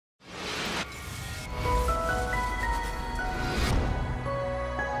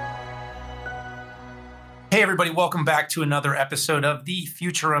Hey, everybody, welcome back to another episode of the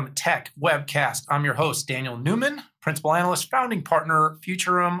Futurum Tech Webcast. I'm your host, Daniel Newman, principal analyst, founding partner,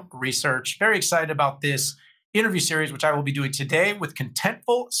 Futurum Research. Very excited about this interview series, which I will be doing today with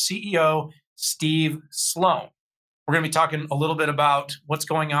Contentful CEO Steve Sloan. We're going to be talking a little bit about what's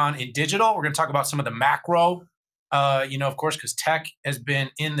going on in digital. We're going to talk about some of the macro, of course, because tech has been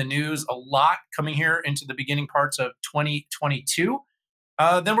in the news a lot coming here into the beginning parts of 2022.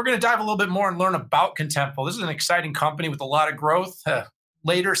 Then we're going to dive a little bit more and learn about Contentful. This is an exciting company with a lot of growth,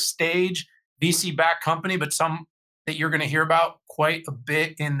 later stage VC-backed company, but some that you're going to hear about quite a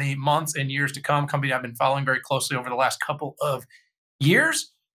bit in the months and years to come. Company I've been following very closely over the last couple of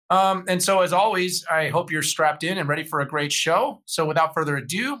years. And so as always, I hope you're strapped in and ready for a great show. So without further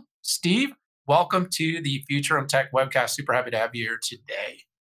ado, Steve, welcome to the Futurum Tech Webcast. Super happy to have you here today.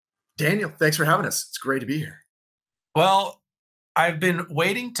 Daniel, thanks for having us. It's great to be here. Well, I've been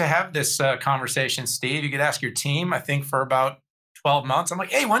waiting to have this conversation, Steve. You could ask your team, I think, for about 12 months. I'm like,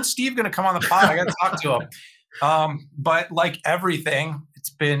 hey, when's Steve going to come on the pod? I got to talk to him. But like everything, it's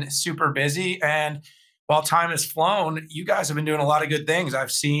been super busy. And while time has flown, you guys have been doing a lot of good things.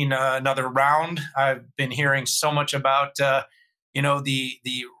 I've seen another round. I've been hearing so much about, the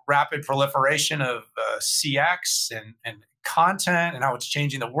rapid proliferation of CX and content and how it's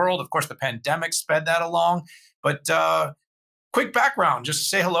changing the world. Of course, the pandemic sped that along. But quick background, just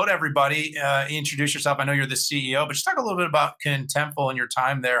say hello to everybody. Introduce yourself. I know you're the CEO, but just talk a little bit about Contentful and your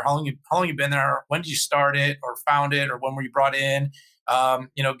time there. How long you been there? When did you start it or found it, or when were you brought in?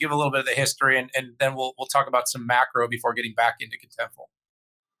 Give a little bit of the history, and then we'll talk about some macro before getting back into Contentful.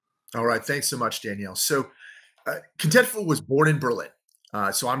 All right, thanks so much, Danielle. So, Contentful was born in Berlin.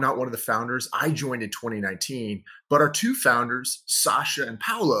 So I'm not one of the founders. I joined in 2019, but our two founders, Sasha and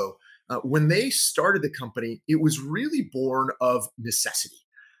Paolo, when they started the company, it was really born of necessity.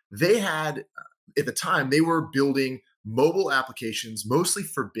 They had, at the time, they were building mobile applications, mostly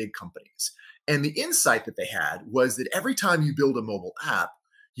for big companies. And the insight that they had was that every time you build a mobile app,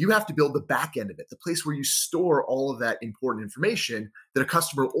 you have to build the back end of it, the place where you store all of that important information that a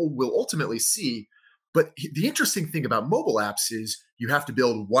customer will ultimately see. But the interesting thing about mobile apps is you have to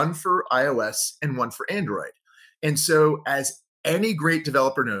build one for iOS and one for Android. And so, as any great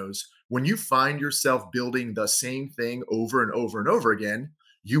developer knows, when you find yourself building the same thing over and over and over again,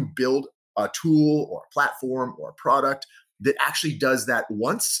 you build a tool or a platform or a product that actually does that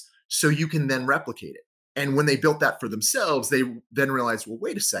once so you can then replicate it. And when they built that for themselves, they then realized, well,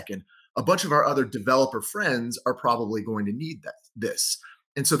 wait a second, a bunch of our other developer friends are probably going to need this.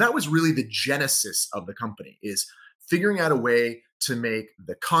 And so that was really the genesis of the company, is figuring out a way to make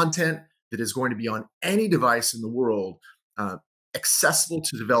the content that is going to be on any device in the world accessible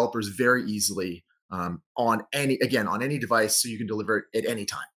to developers very easily on any device, so you can deliver it at any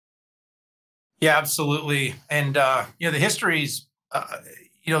time. Yeah, absolutely. And the histories,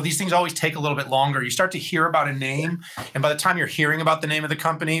 these things always take a little bit longer. You start to hear about a name, and by the time you're hearing about the name of the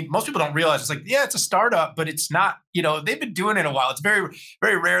company, most people don't realize it's like, yeah, it's a startup, but it's not. They've been doing it a while. It's very,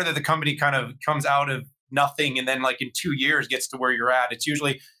 very rare that the company kind of comes out of nothing and then like in 2 years gets to where you're at. It's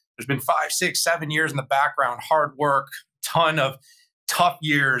usually there's been 5, 6, 7 years in the background, hard work, ton of tough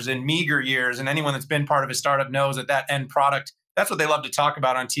years and meager years. And anyone that's been part of a startup knows that end product, that's what they love to talk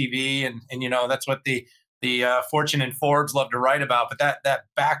about on TV. And that's what the Fortune and Forbes love to write about, but that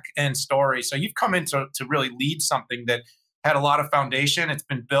back end story. So you've come in to really lead something that had a lot of foundation. It's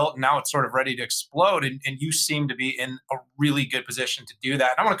been built, and now it's sort of ready to explode. And you seem to be in a really good position to do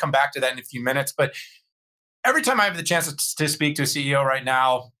that. And I want to come back to that in a few minutes. But every time I have the chance to speak to a CEO right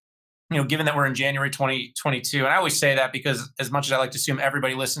now, given that we're in January 2022, and I always say that because as much as I like to assume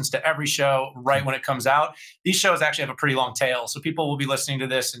everybody listens to every show right when it comes out, these shows actually have a pretty long tail. So people will be listening to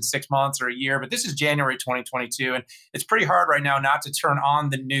this in 6 months or a year, but this is January 2022. And it's pretty hard right now not to turn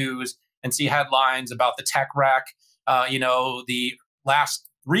on the news and see headlines about the tech wreck. The last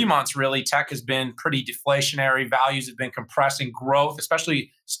 3 months, really, tech has been pretty deflationary. Values have been compressing. Growth, especially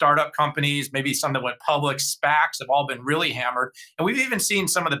startup companies, maybe some that went public, SPACs, have all been really hammered. And we've even seen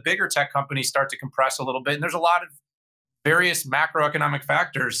some of the bigger tech companies start to compress a little bit. And there's a lot of various macroeconomic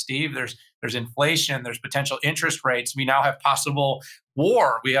factors, Steve. There's inflation. There's potential interest rates. We now have possible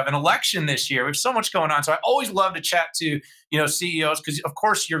war. We have an election this year. We have so much going on. So I always love to chat to CEOs, because of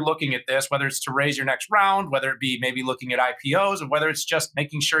course you're looking at this, whether it's to raise your next round, whether it be maybe looking at IPOs, or whether it's just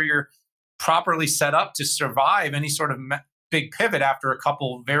making sure you're properly set up to survive any sort of big pivot after a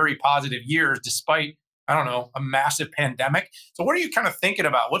couple very positive years, despite, a massive pandemic. So what are you kind of thinking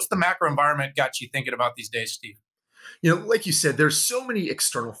about? What's the macro environment got you thinking about these days, Steve? Like you said, there's so many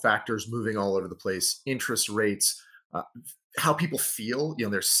external factors moving all over the place: interest rates, how people feel.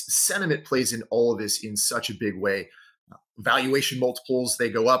 Their sentiment plays in all of this in such a big way. Valuation multiples, they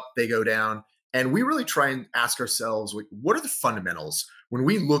go up, they go down. And we really try and ask ourselves, like, what are the fundamentals? When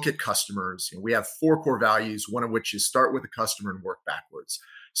we look at customers, we have 4 core values, one of which is start with the customer and work backwards.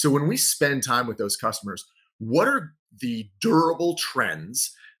 So when we spend time with those customers, what are the durable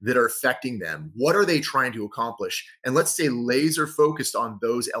trends that are affecting them? What are they trying to accomplish? And let's stay laser focused on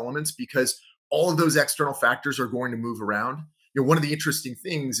those elements, because all of those external factors are going to move around. One of the interesting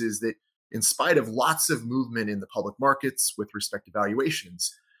things is that in spite of lots of movement in the public markets with respect to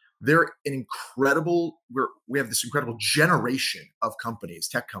valuations, we have this incredible generation of companies,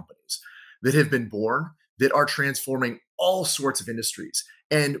 tech companies, that have been born that are transforming all sorts of industries.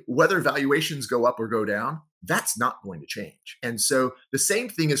 And whether valuations go up or go down, that's not going to change. And so the same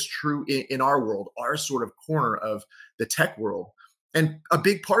thing is true in our world, our sort of corner of the tech world. And a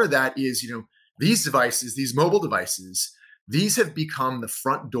big part of that is, these devices, these mobile devices, these have become the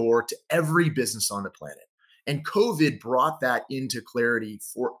front door to every business on the planet. And COVID brought that into clarity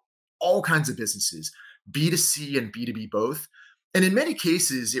for all kinds of businesses, B2C and B2B both. And in many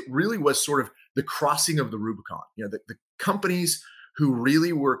cases, it really was sort of the crossing of the Rubicon. The companies who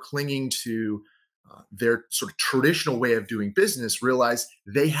really were clinging to their sort of traditional way of doing business realized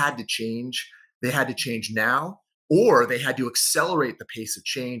they had to change. They had to change now, or they had to accelerate the pace of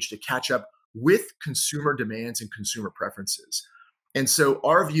change to catch up with consumer demands and consumer preferences. And so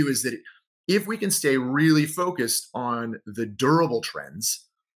our view is that if we can stay really focused on the durable trends,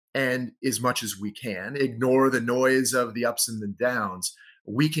 and as much as we can ignore the noise of the ups and the downs,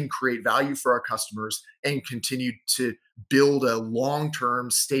 we can create value for our customers and continue to build a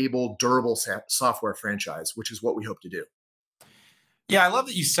long-term, stable, durable software franchise, which is what we hope to do. Yeah, I love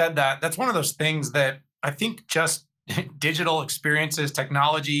that you said that. That's one of those things that I think just digital experiences,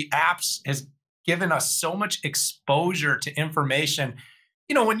 technology, apps has given us so much exposure to information.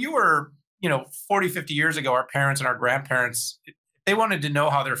 When you were, 40, 50 years ago, our parents and our grandparents, they wanted to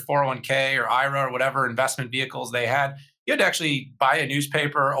know how their 401k or IRA or whatever investment vehicles they had. You had to actually buy a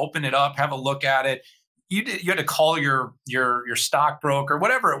newspaper, open it up, have a look at it. You had to call your stockbroker,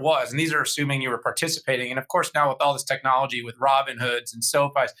 whatever it was. And these are assuming you were participating. And of course, now with all this technology with Robinhoods and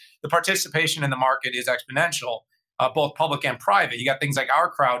SoFis, the participation in the market is exponential, both public and private. You got things like Our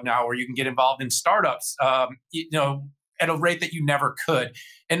Crowd now where you can get involved in startups, at a rate that you never could.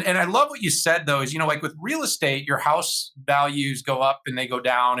 And I love what you said, though, is, like with real estate, your house values go up and they go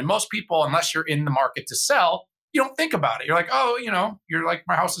down. And most people, unless you're in the market to sell, you don't think about it. You're like, oh, you're like,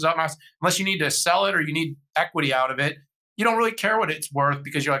 my house is up. Unless you need to sell it or you need equity out of it, you don't really care what it's worth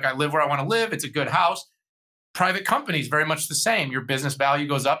because you're like, I live where I want to live. It's a good house. Private companies, very much the same. Your business value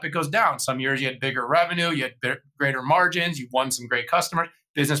goes up, it goes down. Some years you had bigger revenue, you had greater margins, you won some great customers,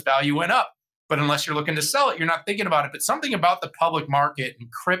 business value went up. But unless you're looking to sell it, you're not thinking about it. But something about the public market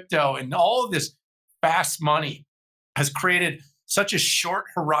and crypto and all of this fast money has created such a short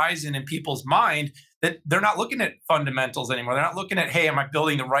horizon in people's mind that they're not looking at fundamentals anymore. They're not looking at, hey, am I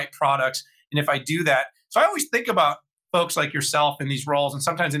building the right products? And if I do that, so I always think about folks like yourself in these roles, and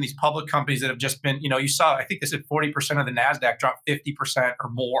sometimes in these public companies that have just been, you saw, I think they said 40% of the NASDAQ dropped 50% or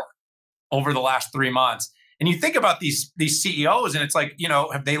more over the last 3 months. And you think about these CEOs and it's like,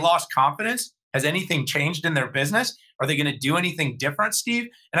 have they lost confidence? Has anything changed in their business? Are they going to do anything different, Steve?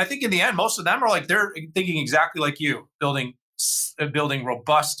 And I think in the end, most of them are like, they're thinking exactly like you, building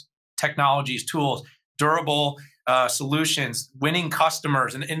robust technologies, tools, durable solutions, winning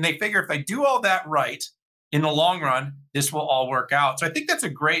customers. And they figure if they do all that right, in the long run, this will all work out. So I think that's a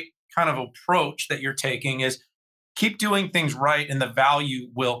great kind of approach that you're taking is keep doing things right and the value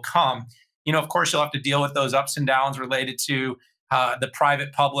will come. Of course, you'll have to deal with those ups and downs related to the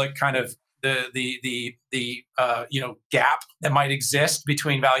private public kind of the gap that might exist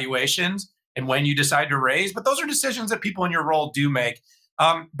between valuations and when you decide to raise. But those are decisions that people in your role do make.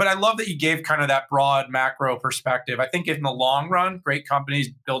 But I love that you gave kind of that broad macro perspective. I think in the long run, great companies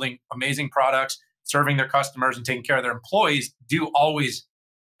building amazing products, serving their customers and taking care of their employees do always,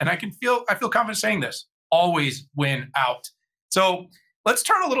 and I feel confident saying this, always win out. So let's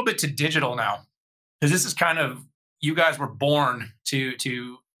turn a little bit to digital now, because this is kind of, you guys were born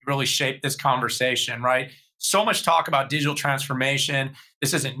to really shape this conversation, right? So much talk about digital transformation.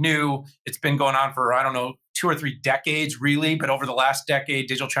 This isn't new. It's been going on for, 2 or 3 decades, really. But over the last decade,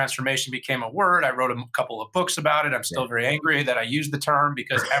 digital transformation became a word. I wrote a couple of books about it. I'm still very angry that I used the term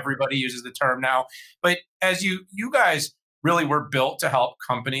because everybody uses the term now. But as you guys really were built to help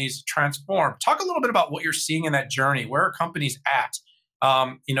companies transform. Talk a little bit about what you're seeing in that journey. Where are companies at?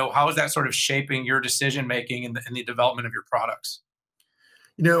 How is that sort of shaping your decision making and the development of your products?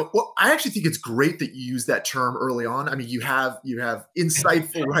 Well, I actually think it's great that you use that term early on. I mean, you have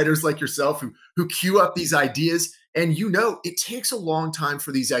insightful writers like yourself who queue up these ideas, and it takes a long time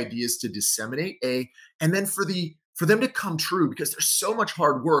for these ideas to disseminate, and then for them to come true because there's so much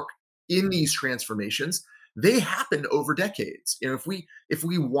hard work in these transformations. They happen over decades. If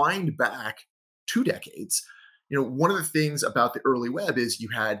we wind back 2 decades, one of the things about the early web is you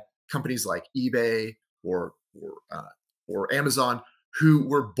had companies like eBay or Amazon who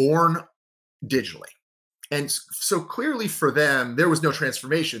were born digitally. And so clearly for them, there was no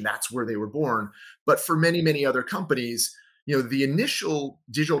transformation. That's where they were born. But for many, many other companies, the initial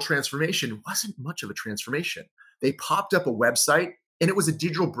digital transformation wasn't much of a transformation. They popped up a website and it was a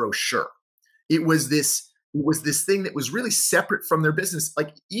digital brochure. It was this thing that was really separate from their business.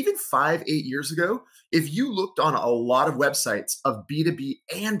 Like even 5, 8 years ago, if you looked on a lot of websites of B2B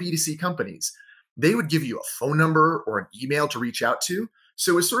and B2C companies, they would give you a phone number or an email to reach out to.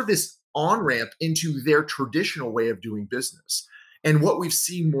 So it's sort of this on-ramp into their traditional way of doing business. And what we've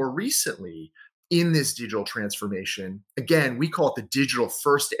seen more recently in this digital transformation, again, we call it the digital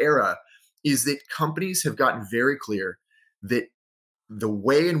first era, is that companies have gotten very clear that the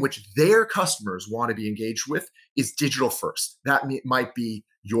way in which their customers want to be engaged with is digital first. That might be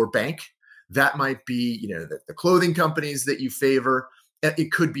your bank. That might be, the clothing companies that you favor.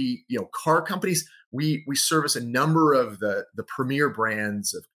 It could be, car companies. We service a number of the premier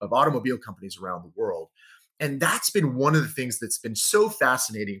brands of automobile companies around the world. And that's been one of the things that's been so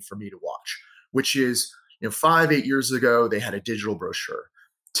fascinating for me to watch, which is, 5, 8 years ago, they had a digital brochure.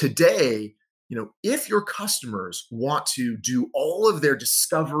 Today, if your customers want to do all of their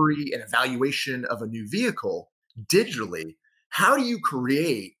discovery and evaluation of a new vehicle digitally, how do you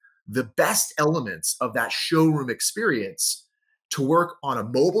create the best elements of that showroom experience to work on a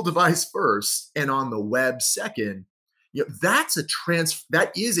mobile device first and on the web second? That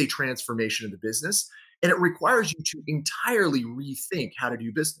is a transformation of the business, and it requires you to entirely rethink how to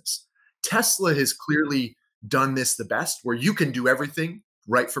do business. Tesla has clearly done this the best, where you can do everything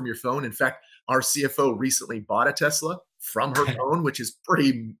right from your phone. In fact, our CFO recently bought a Tesla from her phone, which is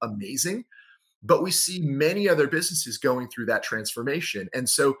pretty amazing. But we see many other businesses going through that transformation. And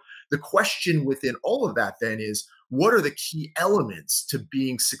so the question within all of that then is, what are the key elements to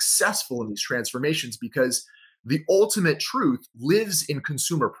being successful in these transformations? Because the ultimate truth lives in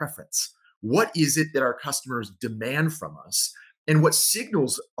consumer preference. What is it that our customers demand from us? And what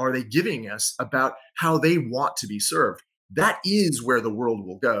signals are they giving us about how they want to be served? That is where the world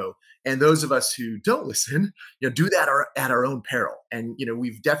will go. And those of us who don't listen, do that at our own peril. And,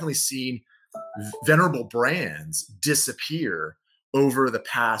 we've definitely seen venerable brands disappear over the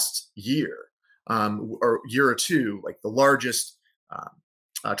past year, or year or two. Like the largest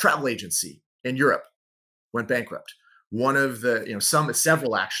travel agency in Europe went bankrupt. One of the,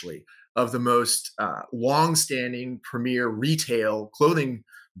 several actually, of the most long-standing premier retail clothing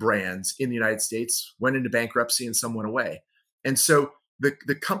brands in the United States went into bankruptcy and some went away. And so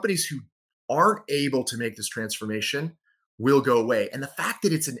the companies who aren't able to make this transformation will go away. And the fact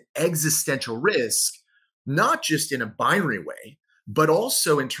that it's an existential risk, not just in a binary way, but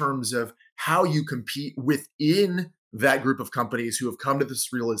also in terms of how you compete within that group of companies who have come to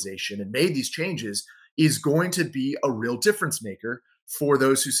this realization and made these changes, is going to be a real difference maker for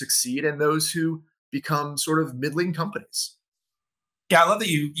those who succeed and those who become sort of middling companies. Yeah, I love that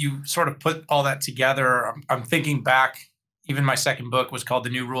you sort of put all that together. I'm thinking back. Even my second book was called The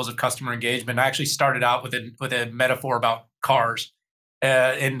New Rules of Customer Engagement. I actually started out with a metaphor about cars,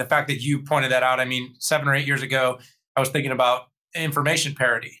 and the fact that you pointed that out. I mean, 7 or 8 years ago, I was thinking about information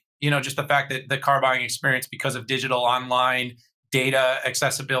parity. Just the fact that the car buying experience, because of digital, online, data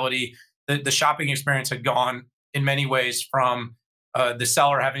accessibility, the shopping experience had gone in many ways from the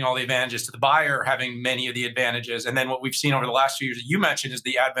seller having all the advantages to the buyer having many of the advantages. And then what we've seen over the last few years that you mentioned is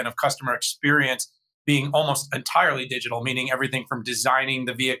the advent of customer experience being almost entirely digital, meaning everything from designing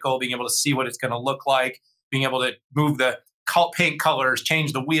the vehicle, being able to see what it's going to look like, being able to move the paint colors,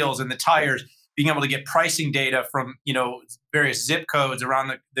 change the wheels and the tires, being able to get pricing data from various zip codes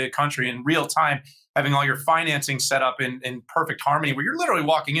around the country in real time, having all your financing set up in perfect harmony, where you're literally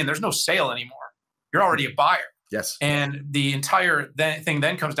walking in. There's no sale anymore. You're already a buyer. Yes. And the entire thing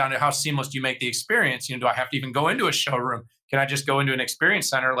then comes down to how seamless do you make the experience? Do I have to even go into a showroom? Can I just go into an experience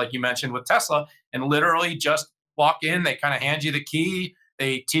center, like you mentioned with Tesla, and literally just walk in? They kind of hand you the key.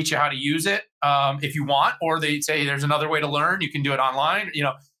 They teach you how to use it if you want, or they say there's another way to learn. You can do it online,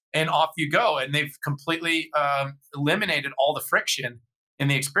 and off you go. And they've completely eliminated all the friction in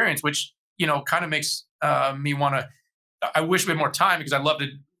the experience, which, kind of makes me want to, I wish we had more time because I love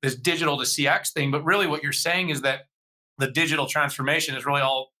this digital to CX thing. But really what you're saying is that the digital transformation has really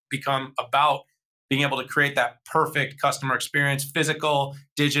all become about being able to create that perfect customer experience, physical,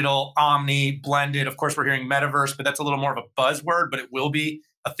 digital, omni, blended. Of course, we're hearing metaverse, but that's a little more of a buzzword, but it will be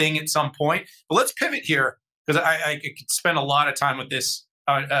a thing at some point. But let's pivot here, because I could spend a lot of time with this,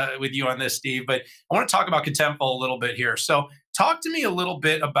 with you on this, Steve, but I want to talk about Contentful a little bit here. So talk to me a little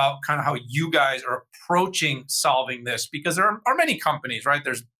bit about kind of how you guys are approaching solving this, because there are many companies, right?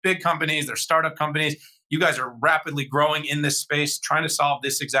 There's big companies, there's startup companies. You guys are rapidly growing in this space, trying to solve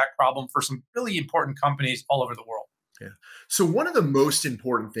this exact problem for some really important companies all over the world. Yeah. So one of the most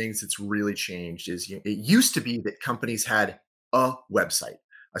important things that's really changed is it used to be that companies had a website,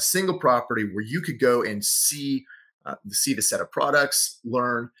 a single property where you could go and see the set of products,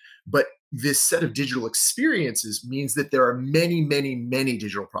 learn. But this set of digital experiences means that there are many, many, many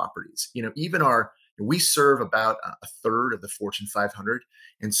digital properties. We serve about a third of the Fortune 500.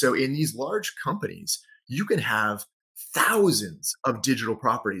 And so in these large companies, you can have thousands of digital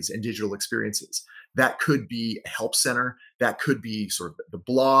properties and digital experiences. That could be a help center. That could be sort of the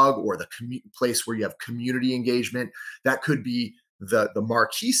blog or the place where you have community engagement. That could be the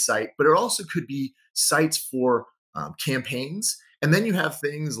marquee site, but it also could be sites for campaigns. And then you have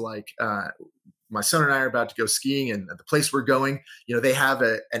things like my son and I are about to go skiing, and the place we're going, they have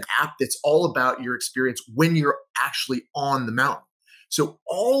an app that's all about your experience when you're actually on the mountain. So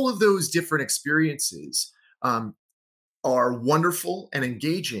all of those different experiences are wonderful and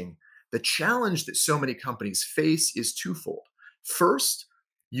engaging. The challenge that so many companies face is twofold. First,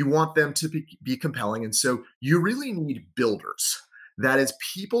 you want them to be compelling. And so you really need builders. That is,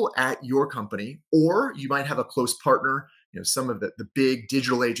 people at your company, or you might have a close partner, some of the big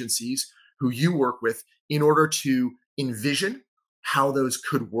digital agencies who you work with, in order to envision how those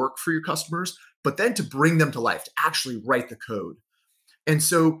could work for your customers, but then to bring them to life, to actually write the code. And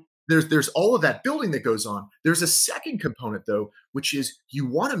so there's all of that building that goes on. There's a second component, though, which is you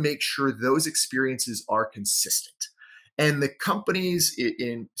want to make sure those experiences are consistent. And the companies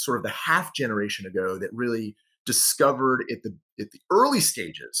in sort of the half generation ago that really discovered at the early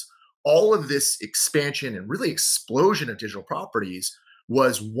stages all of this expansion and really explosion of digital properties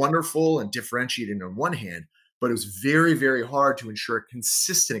was wonderful and differentiating on one hand, but it was very, very hard to ensure a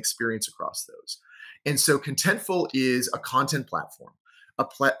consistent experience across those. And so Contentful is a content platform,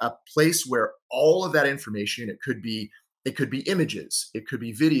 a place where all of that information, it could be images, it could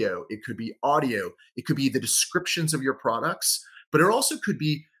be video, it could be audio, it could be the descriptions of your products, but it also could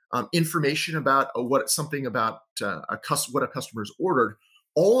be information about what a customer's ordered.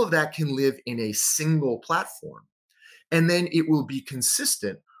 All of that can live in a single platform, and then it will be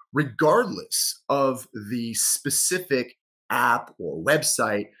consistent regardless of the specific app or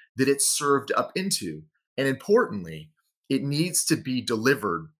website that it's served up into. And importantly, it needs to be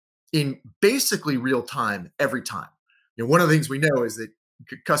delivered in basically real time every time. One of the things we know is that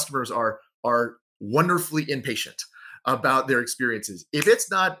customers are wonderfully impatient about their experiences. If it's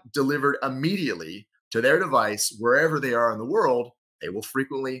not delivered immediately to their device, wherever they are in the world, they will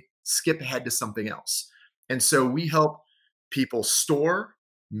frequently skip ahead to something else. And so we help people store,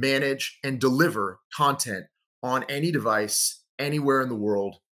 manage, and deliver content on any device, anywhere in the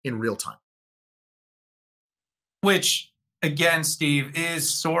world in real time. Which, again, Steve, is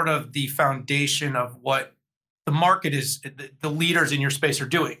sort of the foundation of what the market is, the leaders in your space are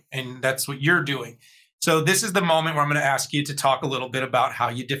doing. And that's what you're doing. So this is the moment where I'm going to ask you to talk a little bit about how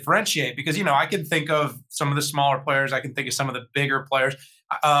you differentiate, because, I can think of some of the smaller players. I can think of some of the bigger players.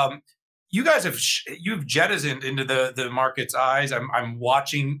 You guys you've jettisoned into the market's eyes. I'm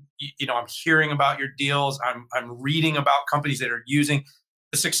watching, I'm hearing about your deals. I'm reading about companies that are using.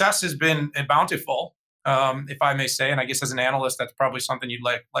 The success has been bountiful, if I may say. And I guess as an analyst, that's probably something you'd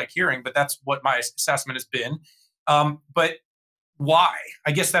like hearing, but that's what my assessment has been. But why?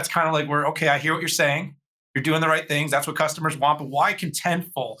 I guess that's kind of like okay, I hear what you're saying. You're doing the right things. That's what customers want. But why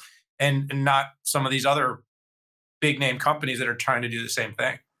Contentful and not some of these other big name companies that are trying to do the same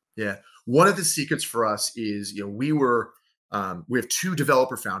thing? Yeah. One of the secrets for us is, we have two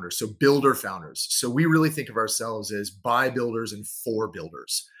developer founders, so builder founders. So we really think of ourselves as by builders and for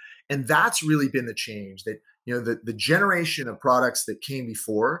builders. And that's really been the change, that, the generation of products that came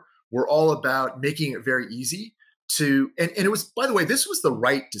before were all about making it very easy and it was, by the way, this was the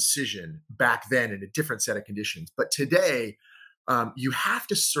right decision back then in a different set of conditions. But today, you have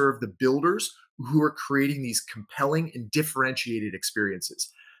to serve the builders who are creating these compelling and differentiated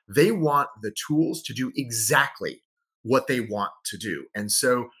experiences. They want the tools to do exactly what they want to do. And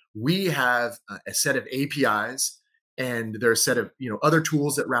so we have a set of APIs, and there are a set of other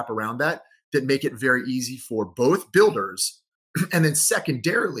tools that wrap around that make it very easy for both builders and then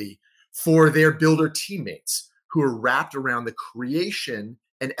secondarily for their builder teammates who are wrapped around the creation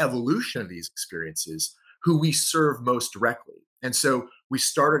and evolution of these experiences who we serve most directly. And so we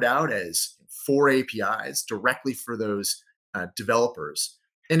started out as 4 APIs directly for those developers.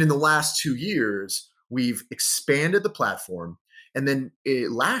 And in the last 2 years, we've expanded the platform. And then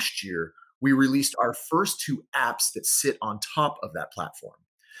last year, we released our first 2 apps that sit on top of that platform.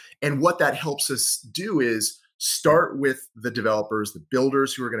 And what that helps us do is start with the developers, the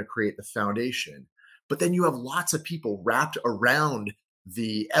builders who are going to create the foundation. But then you have lots of people wrapped around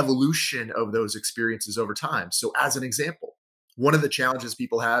the evolution of those experiences over time. So, as an example, one of the challenges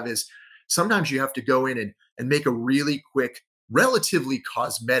people have is sometimes you have to go in and make a really quick, relatively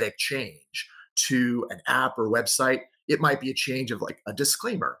cosmetic change to an app or website. It might be a change of like a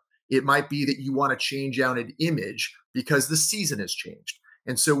disclaimer. It might be that you want to change out an image because the season has changed.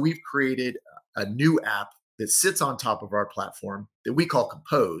 And so we've created a new app that sits on top of our platform that we call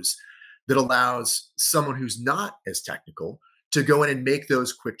Compose that allows someone who's not as technical to go in and make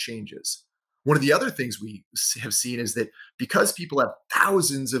those quick changes. One of the other things we have seen is that because people have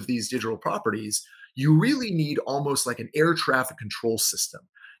thousands of these digital properties, you really need almost like an air traffic control system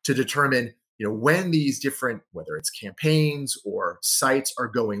to determine, when these different, whether it's campaigns or sites are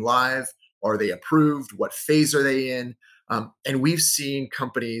going live, are they approved? What phase are they in? And we've seen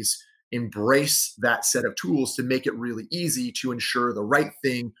companies embrace that set of tools to make it really easy to ensure the right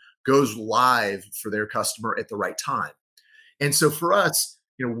thing goes live for their customer at the right time. And so for us,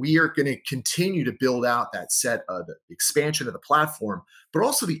 we are going to continue to build out that set of the expansion of the platform, but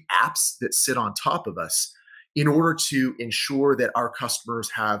also the apps that sit on top of us in order to ensure that our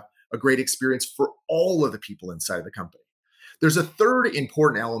customers have a great experience for all of the people inside of the company. There's a third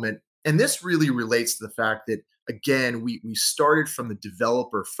important element, and this really relates to the fact that, again, we started from the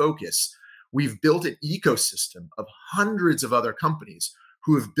developer focus. We've built an ecosystem of hundreds of other companies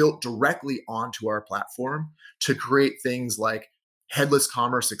who have built directly onto our platform to create things like headless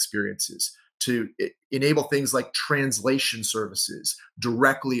commerce experiences, to enable things like translation services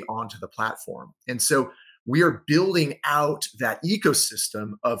directly onto the platform. And so we are building out that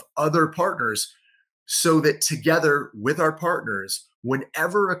ecosystem of other partners so that together with our partners,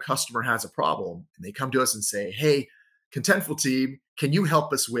 whenever a customer has a problem and they come to us and say, hey, Contentful team, can you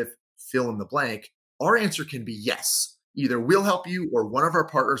help us with fill in the blank? Our answer can be yes. Either we'll help you or one of our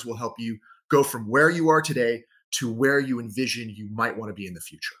partners will help you go from where you are today to where you envision you might want to be in the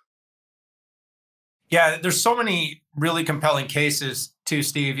future. Yeah, there's so many really compelling cases too,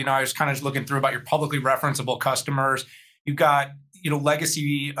 Steve. I was kind of just looking through about your publicly referenceable customers. You've got,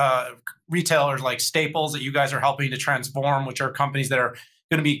 legacy retailers like Staples that you guys are helping to transform, which are companies that are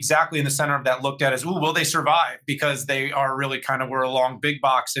going to be exactly in the center of that, looked at as, will they survive? Because they are really kind of were along big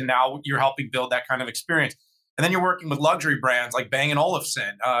box, and now you're helping build that kind of experience. And then you're working with luxury brands like Bang &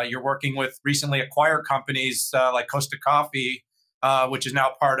 Olufsen. You're working with recently acquired companies like Costa Coffee, which is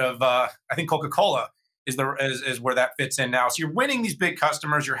now part of, I think, Coca-Cola is where that fits in now. So you're winning these big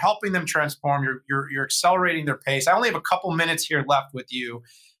customers. You're helping them transform. You're accelerating their pace. I only have a couple minutes here left with you.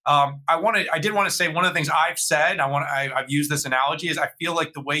 I did want to say one of the things I've said. I've used this analogy is I feel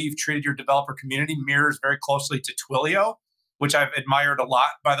like the way you've treated your developer community mirrors very closely to Twilio, which I've admired a lot,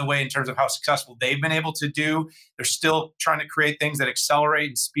 by the way, in terms of how successful they've been able to do. They're still trying to create things that accelerate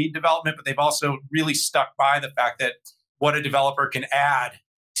and speed development, but they've also really stuck by the fact that what a developer can add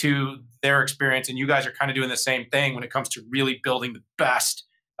to their experience. And you guys are kind of doing the same thing when it comes to really building the best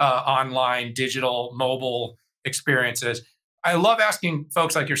online, digital, mobile experiences. I love asking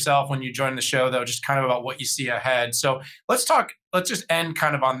folks like yourself when you join the show, though, just kind of about what you see ahead. So let's just end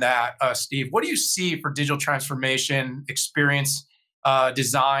kind of on that, Steve. What do you see for digital transformation, experience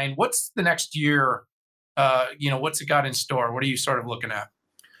design? What's the next year? What's it got in store? What are you sort of looking at?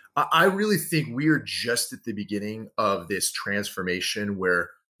 I really think we are just at the beginning of this transformation where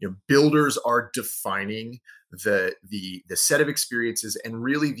builders are defining the set of experiences and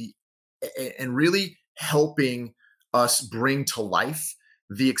really helping us bring to life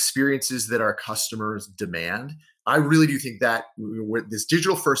the experiences that our customers demand. I really do think that this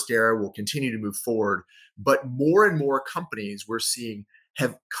digital first era will continue to move forward, but more and more companies we're seeing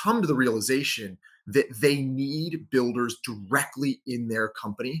have come to the realization that they need builders directly in their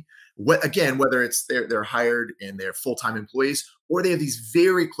company. Whether it's they're hired and they're full-time employees, or they have these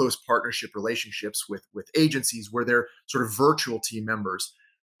very close partnership relationships with agencies where they're sort of virtual team members.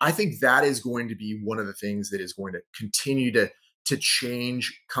 I think that is going to be one of the things that is going to continue to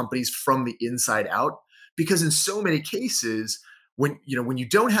change companies from the inside out. Because in so many cases, when you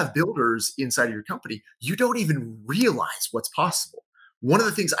don't have builders inside of your company, you don't even realize what's possible. One of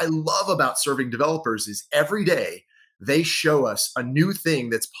the things I love about serving developers is every day they show us a new thing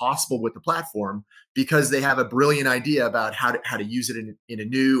that's possible with the platform because they have a brilliant idea about how to use it in a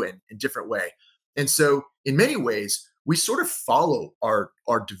new and different way. And so in many ways, we sort of follow our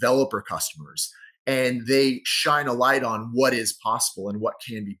developer customers, and they shine a light on what is possible and what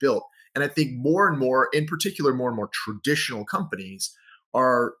can be built. And I think more and more, in particular, more and more traditional companies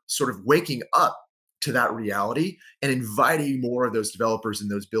are sort of waking up to that reality and inviting more of those developers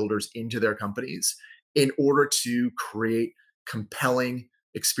and those builders into their companies in order to create compelling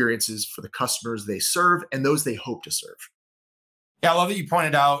experiences for the customers they serve and those they hope to serve. Yeah, I love that you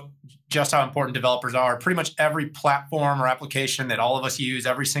pointed out just how important developers are. Pretty much every platform or application that all of us use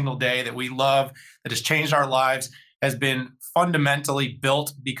every single day that we love, that has changed our lives, has been fundamentally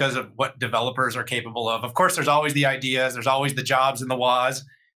built because of what developers are capable of. Of course, there's always the ideas, there's always the jobs and the whys,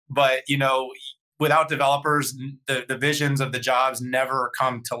 but without developers, the visions of the jobs never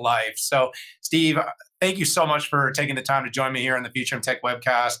come to life. So, Steve, thank you so much for taking the time to join me here on the Futurum Tech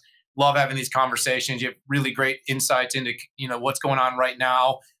Webcast. Love having these conversations. You have really great insights into what's going on right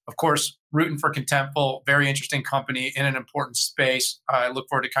now. Of course, rooting for Contentful, very interesting company in an important space. I look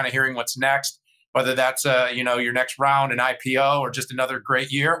forward to kind of hearing what's next, whether that's your next round, an IPO, or just another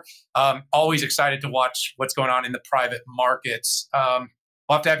great year. Always excited to watch what's going on in the private markets. We'll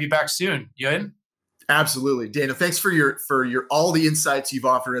have to have you back soon. You in? Absolutely, Daniel. Thanks for your all the insights you've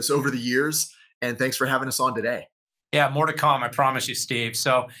offered us over the years, and thanks for having us on today. Yeah, more to come. I promise you, Steve.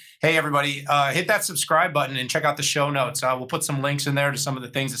 So, hey, everybody, hit that subscribe button and check out the show notes. We'll put some links in there to some of the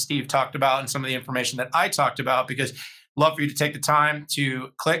things that Steve talked about and some of the information that I talked about, because I'd love for you to take the time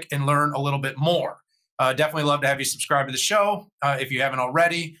to click and learn a little bit more. Definitely love to have you subscribe to the show if you haven't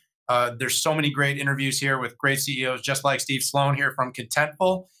already. There's so many great interviews here with great CEOs, just like Steve Sloan here from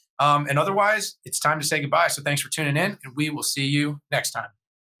Contentful. And otherwise, it's time to say goodbye. So thanks for tuning in, and we will see you next time.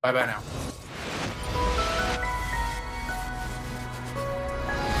 Bye-bye now.